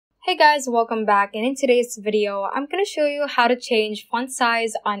Hey guys, welcome back, and in today's video, I'm going to show you how to change font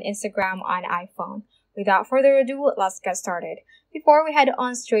size on Instagram on iPhone. Without further ado, let's get started. Before we head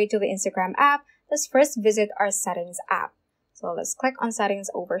on straight to the Instagram app, let's first visit our settings app. So let's click on settings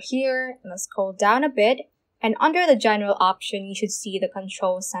over here, and let's scroll down a bit. And under the general option, you should see the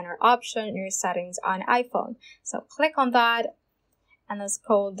control center option in your settings on iPhone. So click on that, and let's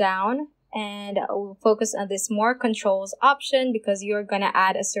scroll down. And we'll focus on this more controls option because you're going to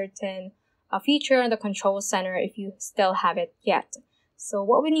add a certain feature in the control center if you still have it yet. So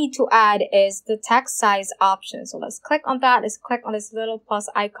what we need to add is the text size option. So let's click on that. Let's click on this little plus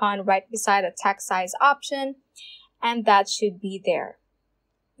icon right beside the text size option, and that should be there.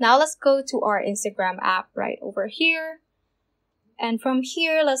 Now let's go to our Instagram app right over here. And from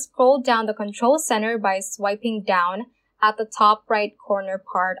here, let's scroll down the control center by swiping down at the top right corner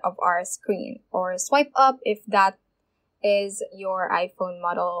part of our screen, or swipe up if that is your iPhone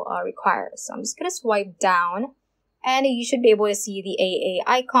model requires. So I'm just going to swipe down, and you should be able to see the AA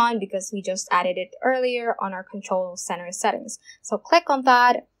icon because we just added it earlier on our control center settings. So click on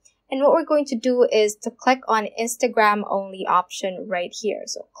that, and what we're going to do is to click on Instagram only option right here.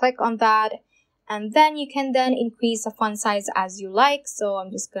 So click on that, and then you can then increase the font size as you like. So I'm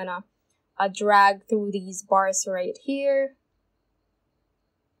just gonna drag through these bars right here,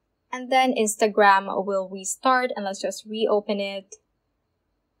 and then Instagram will restart, and let's just reopen it.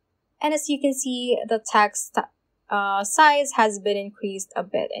 And as you can see, the text size has been increased a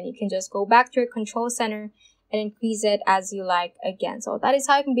bit, and you can just go back to your control center and increase it as you like again. So that is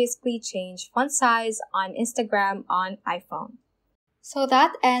how you can basically change font size on Instagram on iPhone. So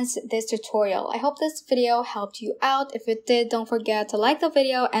that ends this tutorial. I hope this video helped you out. If it did, don't forget to like the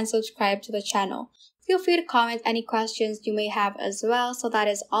video and subscribe to the channel. Feel free to comment any questions you may have as well. So that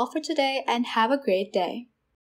is all for today, and have a great day.